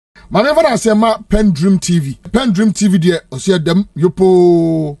My never I say ma PENDREAM TV. PENDREAM TV there. I see them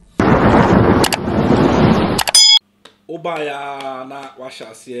yopo. Obaya na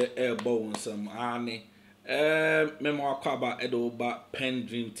washa se ebo nsam ane. Memo akwaba edo ba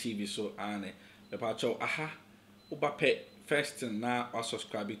PENDREAM TV so ane. Mepacho aha. Oba pe first na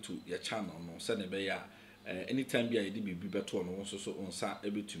subscribe to your channel no. Send be ya. Anytime be a be beto no so onsa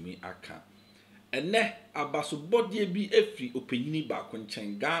ebe to me aka. Ene abaso body bi efri opanyini ba ko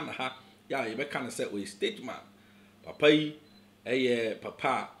nchen Ghana ha ya ye be kan say o state man papa yi eye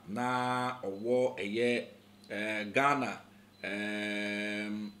papa na owo eye Ghana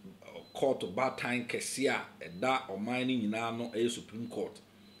court ba time kese a eda oman ni nyina no eye Supreme Court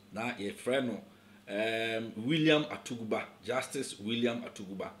na ye frɛ no William Atuguba, Justice William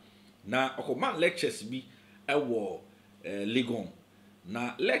Atuguba na okoma lectures bi ewo Legon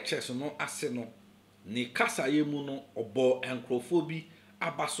na lectures no ase no ni kasaye mu no obo enkrofo bi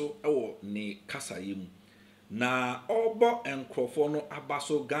abaso ewo ni kasaye mu na obo enkrofo no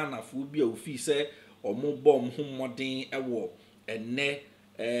abaso Ghana fo bi a ofi se omo bom hommodin ewo enne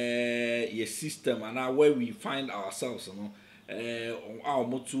ye system and where we find ourselves no our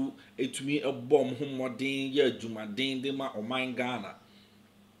motu etumi ebom hommodin ye adwumaden de ma oman Ghana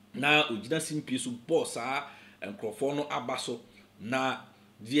na ogina simpi so boss a enkrofo no abaso na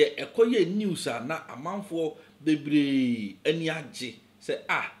die ekoye news na amanfo bebre ani age se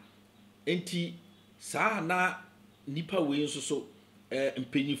enti saa na nipa we nso so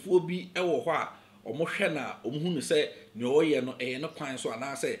mpanyifo bi ewo ho a omohwe na omuhunu se ne oye no no kwan so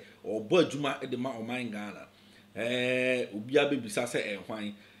ana se obo adwuma de ma oman Ghana obia bebisa se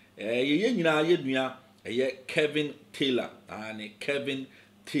ehwan ye nyina ye nua Kevin Taylor Kevin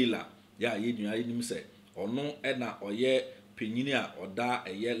Taylor ya ye nua nim se ono na oye penyini a oda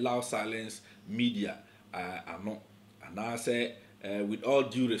eye Loud Silence Media ano ana say with all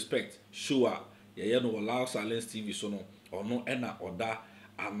due respect sure ye no Loud Silence TV so no ono na oda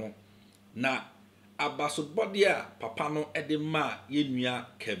ano na abaso body a papa no de ma ye nua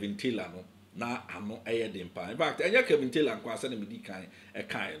Kevin Taylor no na ano eye dem pa in fact enya Kevin Taylor kwa asa na medi kan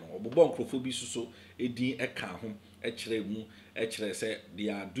kan no obobon krofo bi so edin ka ho kire mu kire say they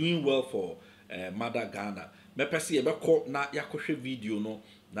are doing well for mother Ghana. Me pese ye beko na yakohwe video no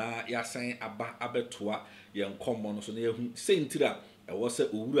na yasan aba abetoa ye nkomo no so na yehu sentira e wo se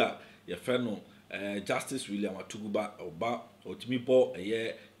owura ye fe no Justice William Atuguba oba otimi bo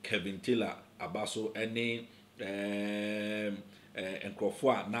ye Kevin Taylor abaso ene enkrofo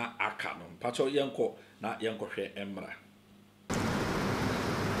a na aka no pacho yenko na yenkohwe emra.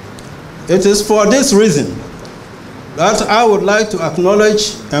 It is for this reason that I would like to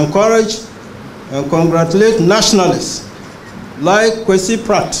acknowledge, encourage and congratulate nationalists like Kwesi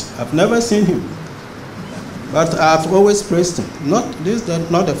Pratt. I've never seen him, but I've always praised him. Not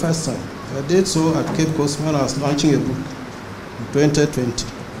the first time. I did so at Cape Coast when I was launching a book in 2020.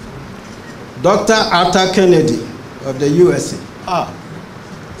 Dr. Arthur Kennedy of the USA.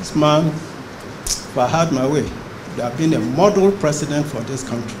 This man, if I had my way, would have been a model president for this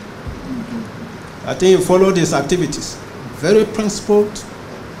country. I think he followed his activities. Very principled,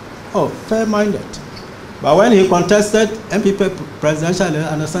 fair-minded. But when he contested MPP presidential, I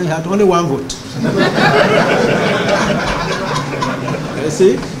understand he had only one vote. You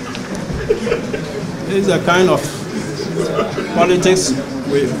see? This is the kind of politics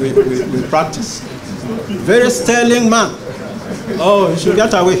we practice. Very sterling man. You should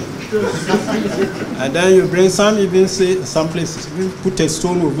get away. And then you bring some, even say some places, you put a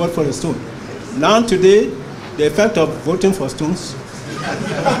stone, we vote for a stone. Now today, the effect of voting for stones.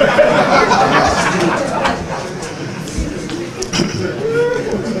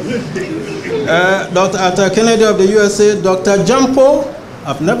 Dr. Arthur Kennedy of the USA, Dr. Jampo,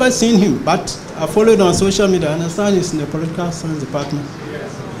 I've never seen him, but I followed on social media. I understand he's in the political science department.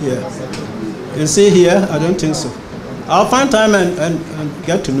 Yeah. You see here, I don't think so. I'll find time and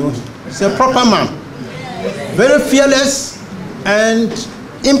get to know him. He's a proper man. Very fearless and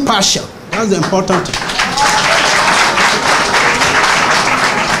impartial. That's the important thing.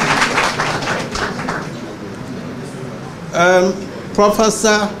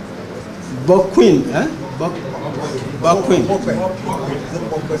 Professor Bokwin,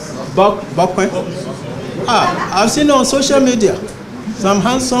 I've seen on social media some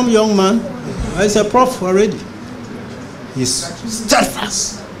handsome young man. He's a prof already. He's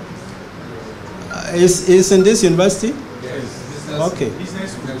steadfast. Is in this university? Yes. Okay.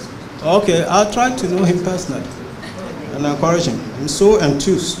 Okay, I'll try to know him personally and encourage him. I'm so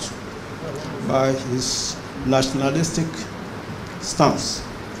enthused by his nationalistic stance.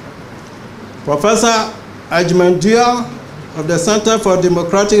 Professor Ajmandua of the Center for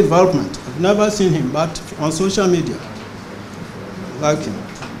Democratic Development. I've never seen him, but on social media, like him.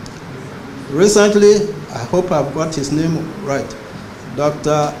 Recently, I hope I've got his name right,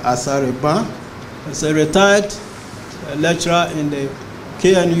 Dr. Asareba is a retired lecturer in the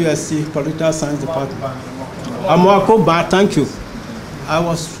KNUSC Political Science Department. Akuffo, thank you. I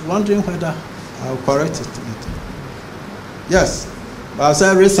was wondering whether I'll correct it. Yes, but I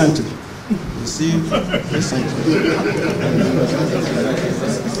said recently. You see, recently.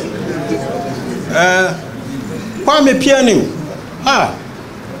 Kwame Pianim,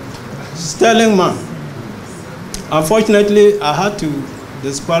 sterling man. Unfortunately, I had to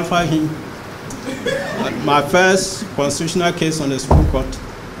disqualify him at my first constitutional case on the Supreme Court.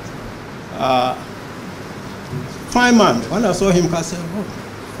 Fine man. When I saw him, I said, oh,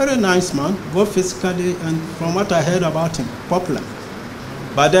 very nice man, both physically and from what I heard about him, popular.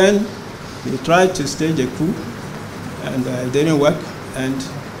 But then he tried to stage a coup and it didn't work. And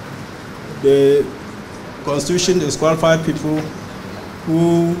the Constitution disqualified people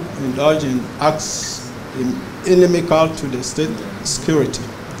who indulge in acts inimical to the state security.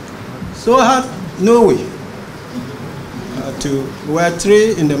 So I had no way we were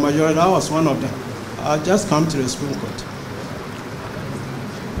 3 in the majority. I was one of them. I just come to the Supreme Court.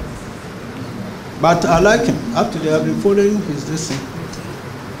 But I like him. Up to today, I've been following his this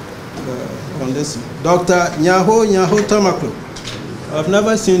on this. Dr. Nyaho Tamaklo. I've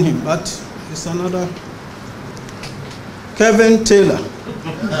never seen him, but it's another. Kevin Taylor.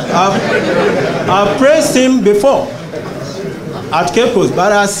 I've praised him before at Capos,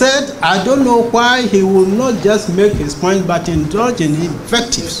 but I said I don't know why he will not just make his point, but indulge in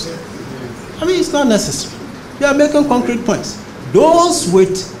invectives. I mean, it's not necessary. They are making concrete points. Those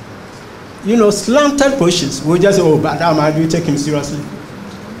with, slanted positions will just say, oh, but how do you take him seriously?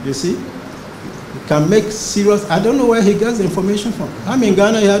 You see? He can make serious. I don't know where he gets the information from. I'm in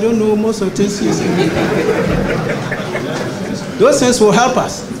Ghana, I don't know most of the things he's saying. Those things will help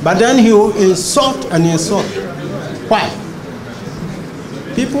us. But then he will insult and insult. Why?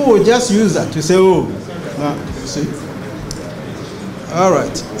 People will just use that to say, oh, no, you see? All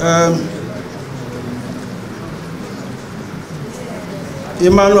right.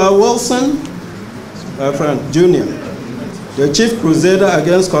 Emmanuel Wilson, my friend, Jr., the chief crusader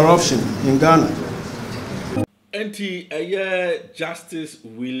against corruption in Ghana. Enti Justice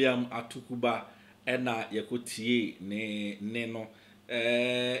William Atuguba ena yekotie ne no.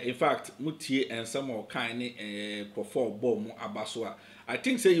 In fact, mutie and some more kind for bomb abasoa. I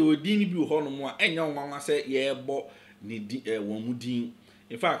think say you dini bi ho no mo a enya nwanwa say ye bo ni wamudin.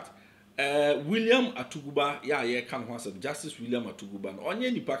 In fact, William Atuguba ye kan ho asem Justice William Atuguba no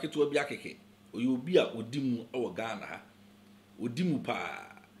onye nipa keto bi akeke obi a odimu e wo Ghana ha odimu pa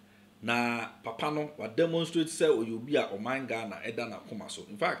na papa no wa demonstrate say obi a oman Ghana eda na koma so.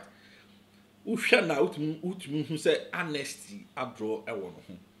 In fact, uhwe na utumi hu say honesty adro e wo no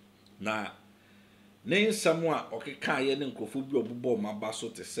ho na ne nsam a okeka ye ne nkofo bi obobo maba so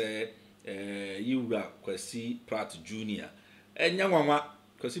te say yiwura Kwesi Pratt Jr. enya nwanwa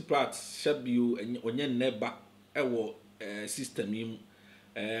Kwesi Pratt shabiu onye neba ewo system yi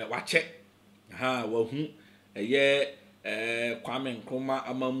wache wahu Kwame Nkrumah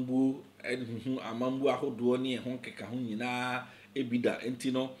amambu amambu ahodo ne ho keka ho nyina ebida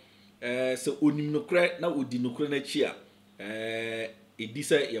enti no se onim nokre na odi nokre na chi a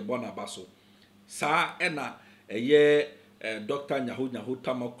edisa ye bona baso sa ena Dr. Nyaho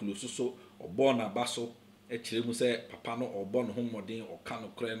Tamaklo so obona baso kire mu se papa no obon ho modern oka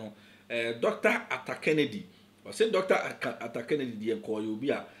nokre no Dr. Atta Kennedy o se Dr. Atta Kennedy die ko yo bi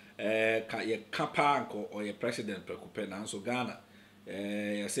a ka ye kapa anko o ye president prekupe na nso Ghana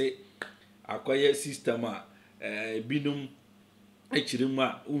ye se akoye system a binum echirimu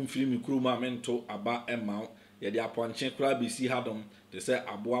a umfiri mikuru ma mento aba ema ye de aponche kra besi hadom de se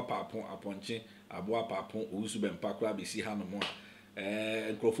aboa papon aponche aboa papon osu bempa kra besi hanom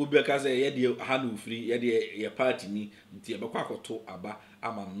nkrofo bi ka se ye de ha no ufiri ye de ye party ni nti ye bekwa akoto aba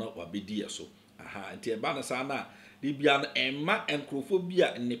ama no wabedi ye so nti e ba na sa na de bia no emma nkrofo bi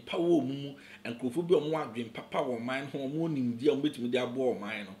a ne pawo mu nkrofo bi omo adwen papa wo man ho omo nimdi a betimi de abo o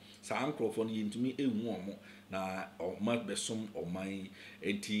man no sa nkrofo no yintumi ehu omo na omo besom oman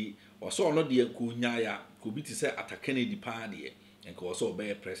enti oso no de ko nya ya ko bi ti se Atta Kennedy pa de enko oso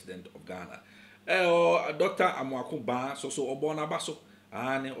be president of Ghana Dr. Akuffo so obona baso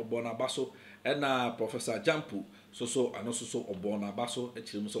ne obona baso na Professor Jampu so ano so obona baso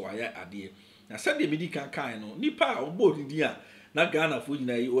ekirem so waya ade na sade medi kan no nipa obo didi a na Ghana fo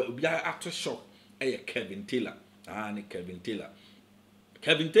nyina obi ato shock Kevin Taylor ne Kevin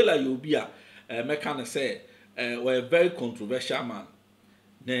Taylor yo bi a meka ne say was a very controversial man.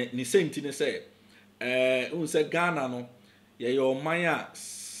 Ni senti ne say say Ghana no ye your man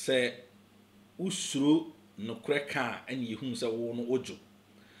say usuro no kreka and ye hu say wo no ojo.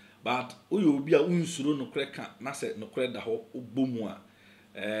 But uyo obi a unsuro no kreka na say no kreda ho obomu a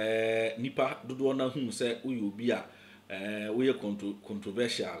nipa dodo na hu say uyo obi a we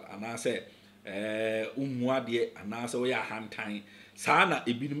controversial and I say umuade and I say we ahantan saa na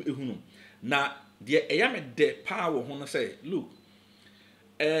ebinum ehunu na de eyame de power ho no say look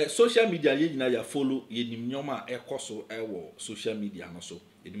social media ye nyina ya follow ye nim nyoma ekoso ewo social media no so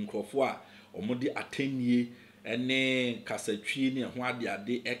edim krofo a omode atenie ene kasatwie ne ho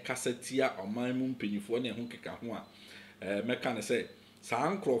ade ekasatia oman mu mpanyifo ne ho keka ho a meka ne say saa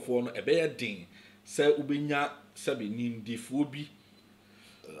nkrofo no ebe ye din say ubenya sabe nimdifo bi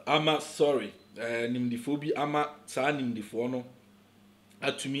ama sorry nimdifo bi ama saa nimdifo no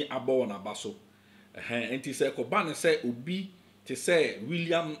atumi abo na baso enti say ko ba ne say obi te say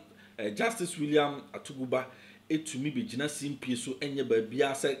William Justice William Atuguba etumi begina simpie so enye ba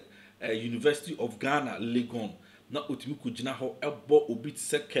bia say University of Ghana Legon na otumi kugina ho ebo obi te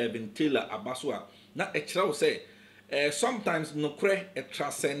say Kevin Taylor abaso a na e kira wo say sometimes no kre e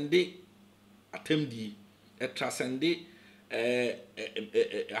transcende atemdi e transcende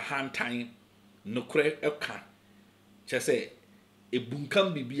hantan no kre e ka che say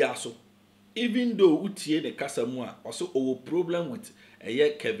ebunkam bibia so even though utie the kasamu also our problem with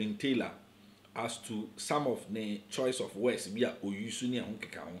Kevin Taylor as to some of the choice of words we are using here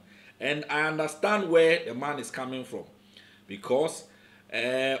and I understand where the man is coming from because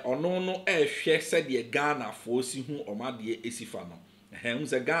ono share said the Ghana for si hu omade esifa no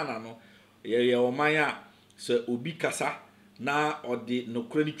ze Ghana no ye omaya so obi kasa na ode no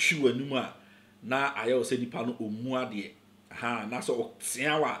krani twi wanum a na aye se nipa no omu ade na so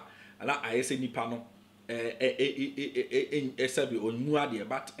tiawa ala ayese nipa no sabi onmu ade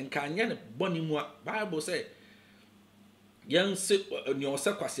but nka anya ne boni mu Bible say yense ni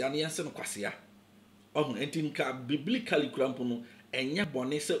ose kwasea ne yense no kwasea ohun enti nka biblically krampo no enya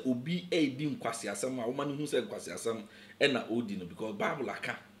boni se obi edi nkwasea sam a wo manu hu se nkwasea sam na odi no because Bible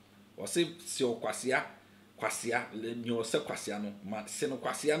aka o se si okwasea kwasea ni ose kwasea no ma se no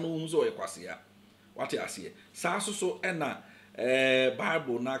kwasea no hu so kwasea what you say sa so na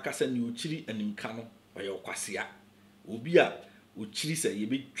Bible na akasa ni ochiri animka no oye okwasea obi a ochiri se ye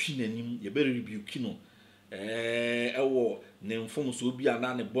betwi nanim ye be rebuke no ewo ne mfom so obi a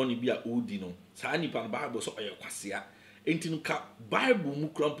na ne boni bi a odi no saa nipa no Bible so oye okwasea enti no ka Bible mu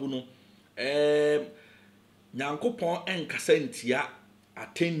krampo no nyankopon enkasa ntia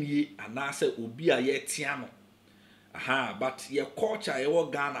atenie anase obi a ye tia no but ye culture ye wo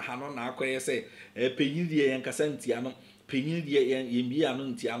Ghana ha no na akoye se penyidie ye nkasa ntia no penyini ye anu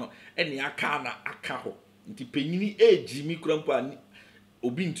ntia no ene aka na aka ho nti penyini ejimi krampo ani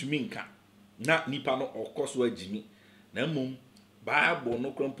obi ntumi nka na nipa no okoso ajimi na mum Bible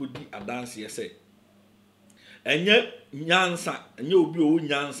no krampo di adanse ye se enye nyansa enye obi o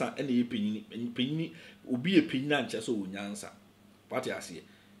nyansa ene ye penyini obi ye penyina anche so o nyansa pati ase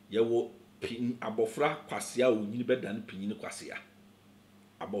ye wo abofra kwasea o nyini bedane penyini kwasea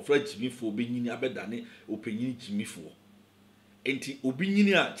abofra jimifo be nyini abedane o penyini jimifo enti obi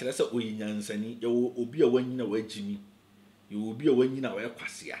nyini a kire se oyinyansani ye obi a wanyina wajimi ye obi a wanyina wa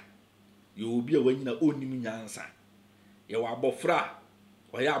kwasea ye obi a wanyina onim nyansa ye wa abofra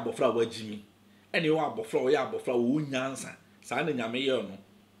wa ya abofra wajimi ene wa abofra wa ya abofra wo nyansa saa na nyame ye no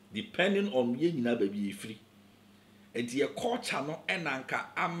depending on ye nyina ba bi efiri enti ye culture no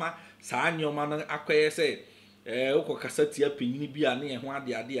enanka ama saa nyoma no akoye se ukokasa tia penyini bi a na ye ho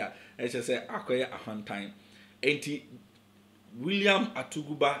ade a eche se akoye ahantan enti William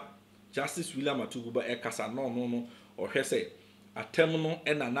Atuguba Justice William Atuguba ekasa no ohwe se atem no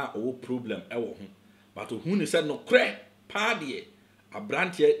na owo problem ewo ho but hu ni se no kre paade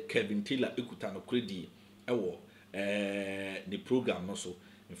abrante Kevin Taylor ekuta no kredi ewo the program no so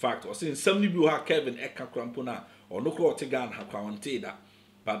in fact o sin some ni bi ha Kevin eka krampo na ono kro otegan ha kwante da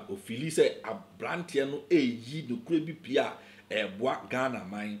but o fili se abrante no eyi no kre bi pia eboa Ghana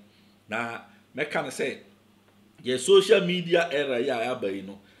man na meka ne se ye social media era ya abai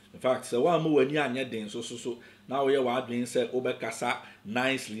no in fact se wa mo wani anya den so now ye wa adwen se obekasa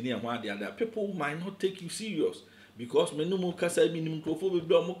nicely ne ho ade people might not take you serious because me no mo kasa mi nim krofo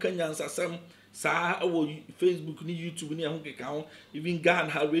be o mo kanya nsasam saa wo Facebook ni YouTube ni ho keka ho even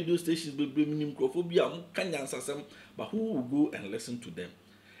Ghana radio stations be nim krofo bi a mo kanya nsasam but who will go and listen to them?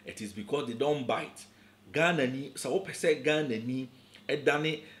 It is because they don't bite. Ghana ni sa wo pese Ghana ni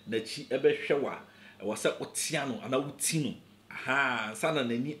edane na chi ebehwe wa wasa otiano ana wutino sana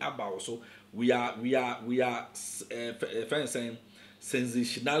nani aba so we are saying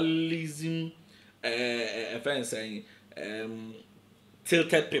sensationalism, saying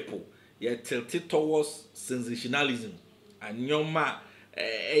tilted people. Yeah, tilted towards sensationalism and nyoma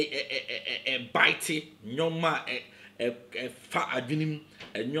bitey nyoma fa adwenim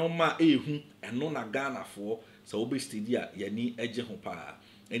nyoma ehu eno na Ghana for so obi stadia yani eje ho pa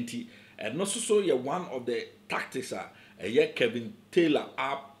enti no so ye one of the tactics Kevin Taylor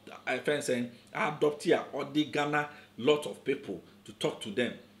saying adopt here or the Ghana lot of people to talk to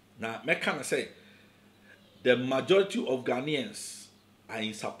them. Now me can say the majority of Ghanaians are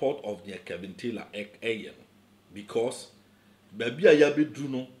in support of the Kevin Taylor because baby a yabe dru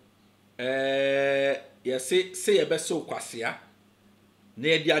no say ye be so kwasia na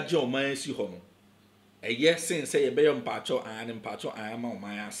ye di age oman si ho no sen say ye be yo mpacho an ma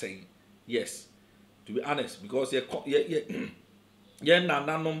oman asay. Yes, to be honest, because ye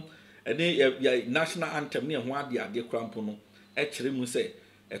nananom ye national anthem ne ho ade krampo no kire mu say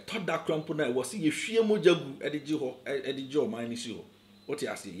e toda krampo na wo se ye hwie mojagu edigi oman ni si ho. What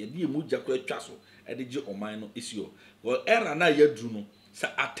you say? Ye di moja kwa twa so edigi oman no isi ho. Well, era na ye dru no sa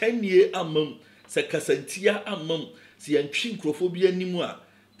atenie amam sa kasantia amam si yantwi nkrofo bi animu a,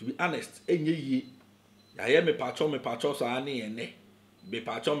 to be honest enye yi ya ye me pacho so ane ye ne be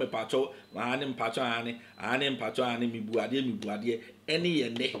pacho ane mpacho ane mpacho ane mibuade ene ye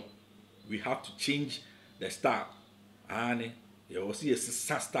ne. We have to change the style ane ye o si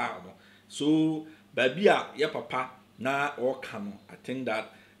style no. So baby a ye papa na o kan, I think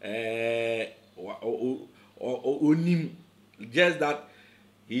that onim just that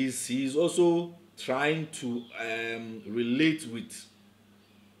he's also trying to relate with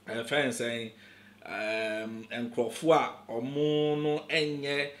friends saying Akuffo Addo no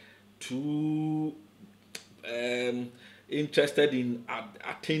enye too interested in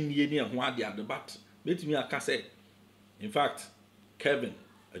attending any and what they are, but let me say, in fact, Kevin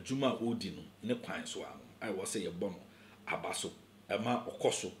Ajuma Odino in a pine so I was say a bono abaso ema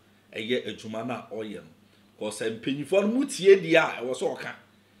okoso eye adwuma na oyem cause empanyifo no mutie dia e wo so oka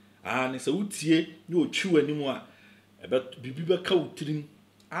ne se utie ne otwi wanimu a bibi beka utirim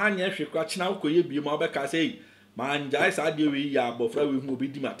anya hwe kwa china ukoye biem obeka say manjai sa de we ya abofra we hu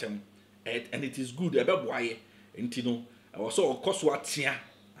obedi matem and it is good ebe boaye enti no e wo so okoso atia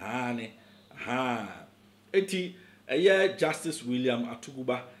ne enti eye Justice William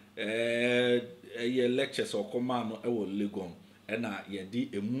Atuguba ye lectures or command no Legon na ye di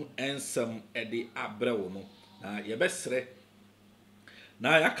emu ensem de abrewo no na ye besre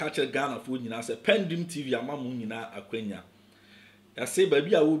na ya catch Ghana fo nyina se PENDREAM TV amamu nyina akwanya ya se ba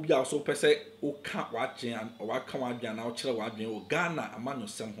bi a wo bi a so pese o ka wadwen o waka wadwen na o kire wadwen o Ghana amanu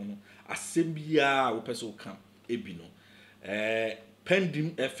sem ho no asem bia wo pese o ka ebi no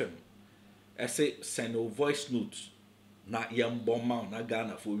PENDREAM FM ese send a voice note na yemboma na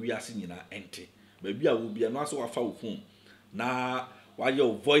Ghana fo wiase nyina ente baby a wo bia no aso wafa wo phone na wa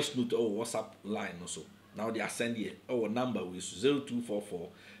your voice note or WhatsApp line no so now they are send here our number is 0244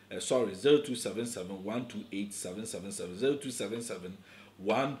 0277128777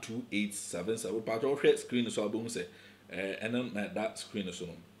 0277128777 part of screen so abom say and then that screen so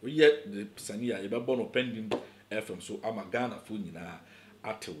no we yet the sania e be born PENDREAM FM so ama Ghana fo nyina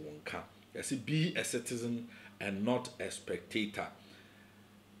ate wonka yes be a citizen and not a spectator.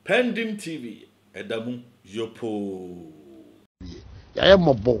 PENDREAM TV edamu yopo ya ye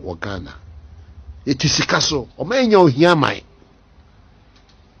mobo wo Ghana etisika so o manya ohia man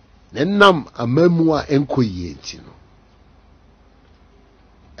nenam amamu a enkoyie enti no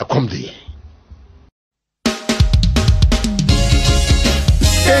ekom de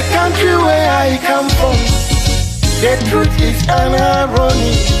the country where I come from, the truth is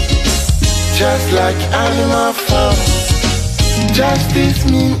ironic, just like animal farm. Justice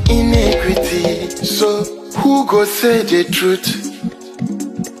mean inequity, so who go say the truth?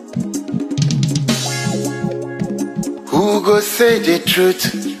 Who go say the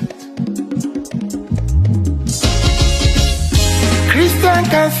truth? Christian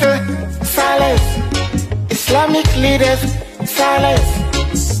can say silence, Islamic leaders silence,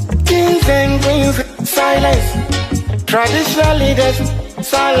 kings and queens silence, traditional leaders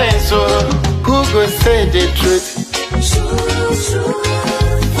silence. So who go say the truth?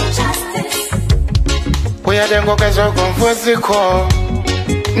 We are the workers of Confused call.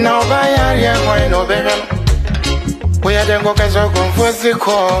 Now by area, why no better? We are the workers of Confused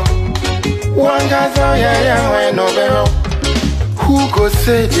call. One guy's oh yeah, why no better? Who go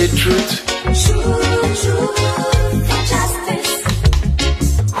say the truth?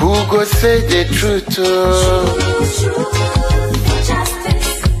 Who go say the truth?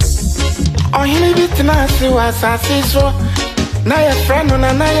 Ohini bitna si wasasi so. Na ye friend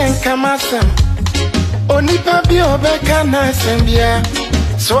na na ye nkamasem. Onipa bi obeka na sembia.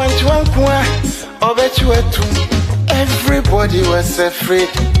 So anchwankwa obechi wetu. Everybody was afraid.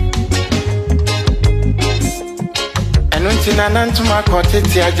 And until Nanantuma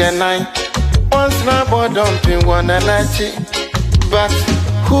Kotiti Ajanai, once my board dumping one anachi. But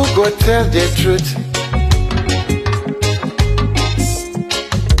who go tell the truth?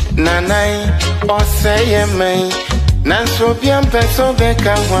 Nanai or say me. Nanso biam peso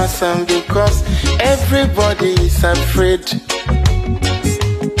beka wasam because everybody is afraid.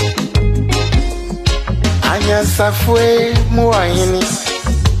 Anya safwe muayini.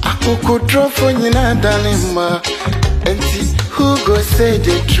 Akuffo Addo nyina dalima. Enti who go say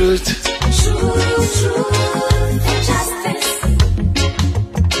the truth? True,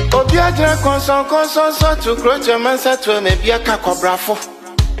 Obiadra konson so to grow your mansa to me be a kakobrafo.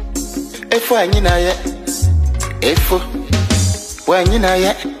 Efo anyina ye. Efo. Wa anyina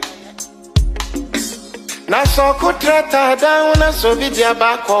ye. Na so kutrata down na so bi dia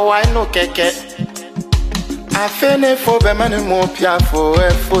ba ko wa no keke. Afene fo be manu mo piafo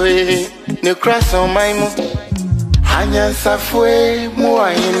efo e. Ne cross on my mo. Anya safwe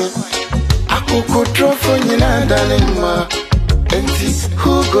muayini. Akuffo Addo nyina dalima. Enti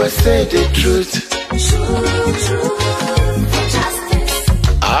who go say the truth? True,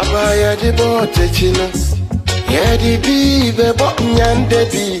 Abaya di bote chino. Yedi bi bebo nyande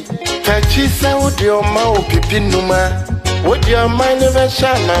bi. Kachisa udi oma upipi numa. Udi oma never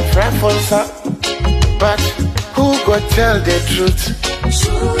shine my frafonsa. But who go tell the truth?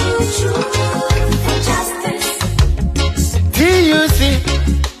 True, TUC,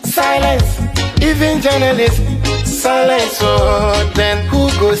 silence, even journalists, silence, oh, then who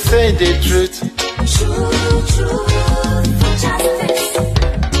go say the truth? True,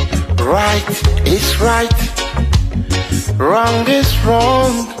 right is right, wrong is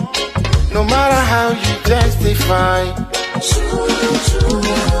wrong, no matter how you justify.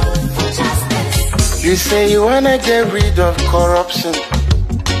 You say you wanna get rid of corruption,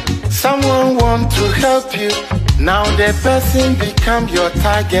 someone want to help you. Now the person become your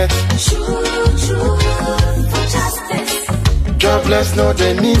target. Jobless no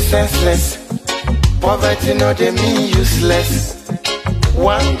they mean senseless. Poverty no they mean useless.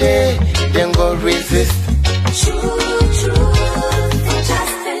 One day then go resist.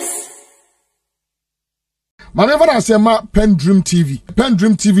 Whenever I say PENDREAM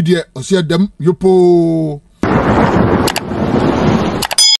TV there, I see them yopo.